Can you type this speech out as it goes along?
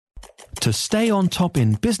To stay on top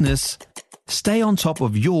in business, stay on top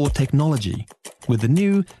of your technology with the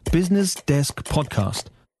new Business Desk podcast,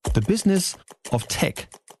 The Business of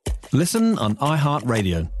Tech. Listen on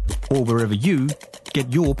iHeartRadio or wherever you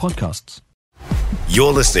get your podcasts.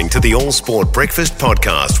 You're listening to the All Sport Breakfast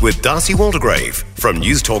Podcast with Darcy Waldegrave from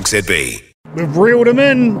News Talk ZB. We've reeled him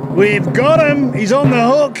in. We've got him. He's on the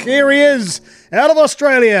hook. Here he is. Out of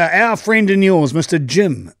Australia, our friend and yours, Mr.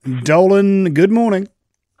 Jim Dolan. Good morning.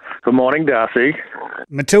 Good morning, Darcy.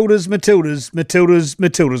 Matildas.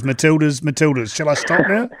 Shall I stop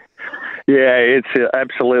now? Yeah, it's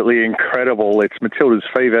absolutely incredible. It's Matilda's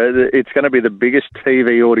fever. It's going to be the biggest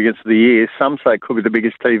TV audience of the year. Some say it could be the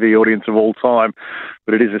biggest TV audience of all time,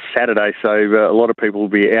 but it is a Saturday, so a lot of people will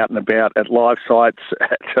be out and about at live sites,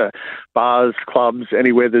 at bars, clubs,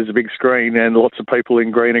 anywhere there's a big screen, and lots of people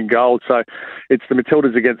in green and gold. So it's the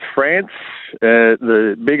Matildas against France.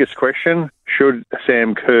 The biggest question, should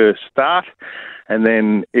Sam Kerr start? And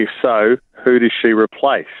then, if so, who does she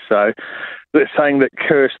replace? So they're saying that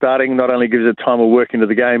Kerr starting not only gives her time of work into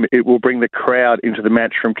the game, it will bring the crowd into the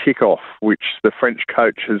match from kickoff, which the French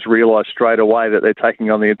coach has realised straight away that they're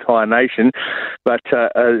taking on the entire nation. But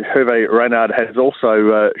Hervé Renard has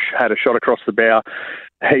also had a shot across the bow.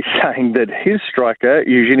 He's saying that his striker,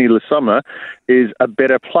 Eugénie Le Sommer, is a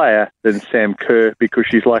better player than Sam Kerr because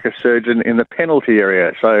she's like a surgeon in the penalty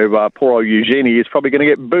area. So poor old Eugénie is probably going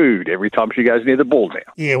to get booed every time she goes near the ball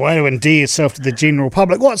now. Yeah, way to endear yourself to the general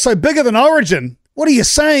public. What, so bigger than Origin? What are you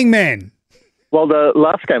saying, man? Well, the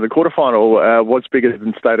last game, the quarterfinal, was bigger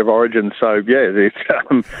than State of Origin. So, yeah,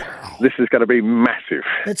 this is going to be massive.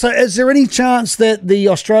 So is there any chance that the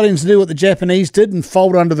Australians do what the Japanese did and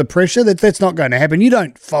fold under the pressure? That's not going to happen. You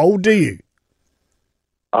don't fold, do you?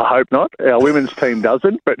 I hope not. Our women's team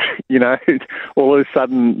doesn't, but, you know, all of a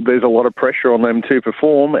sudden there's a lot of pressure on them to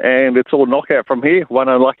perform, and it's all knockout from here. One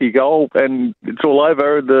unlucky goal, and it's all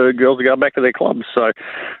over. The girls are going back to their clubs. So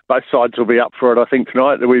both sides will be up for it, I think,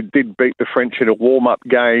 tonight. We did beat the French in a warm-up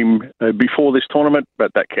game before this tournament,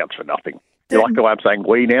 but that counts for nothing. You like the way I'm saying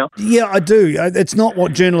we now? Yeah, I do. It's not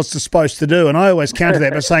what journalists are supposed to do, and I always counter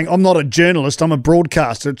that by saying I'm not a journalist, I'm a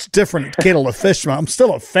broadcaster. It's different kettle of fish. I'm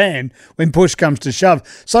still a fan when push comes to shove.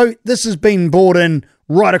 So this has been brought in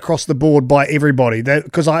right across the board by everybody,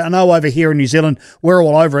 because I know over here in New Zealand we're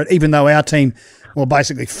all over it, even though our team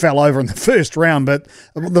basically fell over in the first round. But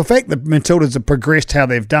the fact that Matildas have progressed how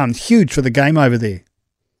they've done, huge for the game over there.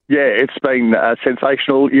 Yeah, it's been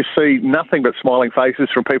sensational. You see nothing but smiling faces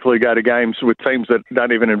from people who go to games with teams that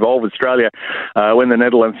don't even involve Australia. When the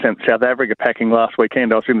Netherlands sent South Africa packing last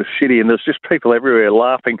weekend, I was in the city and there's just people everywhere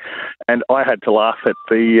laughing. And I had to laugh at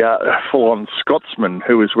the full-on Scotsman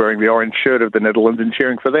who was wearing the orange shirt of the Netherlands and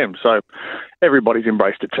cheering for them. So everybody's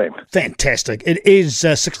embraced it, team. Fantastic. It is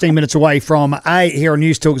 16 minutes away from here on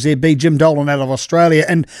News Talk ZB, Jim Dolan out of Australia.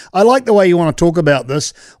 And I like the way you want to talk about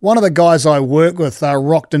this. One of the guys I work with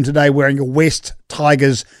rocked in today wearing a West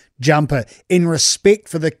Tigers jumper in respect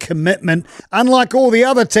for the commitment, unlike all the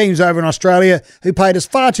other teams over in Australia who paid us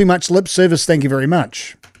far too much lip service. Thank you very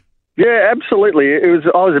much. Yeah, absolutely.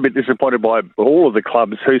 I was a bit disappointed by all of the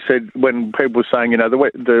clubs who said, when people were saying, you know,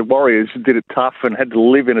 the Warriors did it tough and had to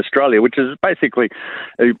live in Australia, which is basically,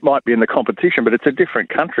 it might be in the competition, but it's a different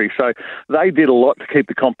country. So they did a lot to keep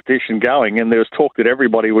the competition going, and there was talk that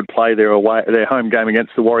everybody would play their home game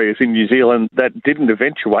against the Warriors in New Zealand. That didn't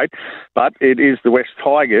eventuate, but it is the West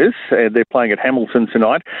Tigers, and they're playing at Hamilton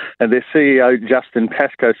tonight, and their CEO, Justin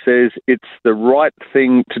Pascoe, says it's the right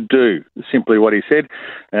thing to do, simply what he said.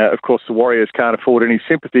 Of course, the Warriors can't afford any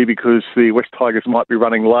sympathy because the West Tigers might be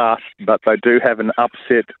running last, but they do have an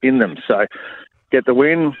upset in them. So get the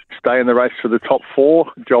win, stay in the race for the top four,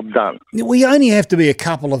 job done. We only have to be a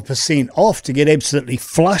couple of % off to get absolutely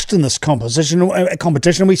flushed in this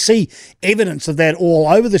competition. We see evidence of that all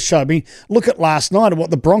over the show. I mean, look at last night and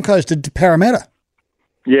what the Broncos did to Parramatta.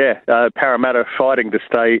 Yeah, Parramatta fighting to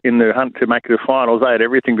stay in the hunt to make the finals. They had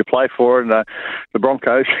everything to play for, and the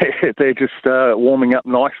Broncos, they're just warming up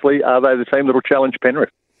nicely. Are they the team that will challenge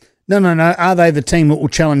Penrith? No. Are they the team that will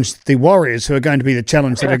challenge the Warriors, who are going to be the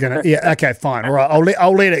challenge that are going to... Yeah, okay, fine. All right,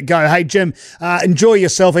 I'll let it go. Hey, Jim, enjoy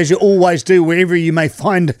yourself as you always do, wherever you may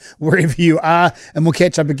find wherever you are, and we'll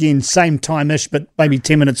catch up again same time-ish, but maybe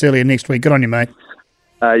 10 minutes earlier next week. Good on you, mate.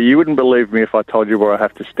 You wouldn't believe me if I told you where I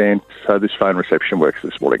have to stand, so this phone reception works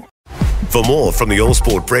this morning. For more from the All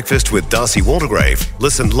Sport Breakfast with Darcy Waldegrave,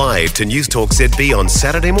 listen live to News Talk ZB on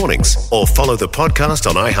Saturday mornings or follow the podcast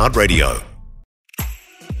on iHeartRadio.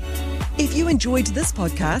 If you enjoyed this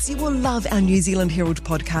podcast, you will love our New Zealand Herald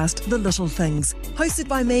podcast, The Little Things, hosted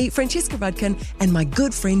by me, Francesca Rudkin, and my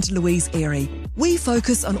good friend Louise Airy. We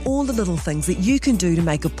focus on all the little things that you can do to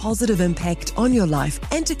make a positive impact on your life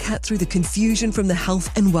and to cut through the confusion from the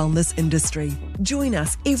health and wellness industry. Join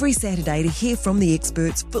us every Saturday to hear from the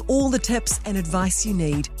experts for all the tips and advice you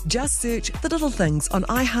need. Just search The Little Things on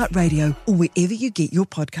iHeartRadio or wherever you get your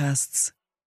podcasts.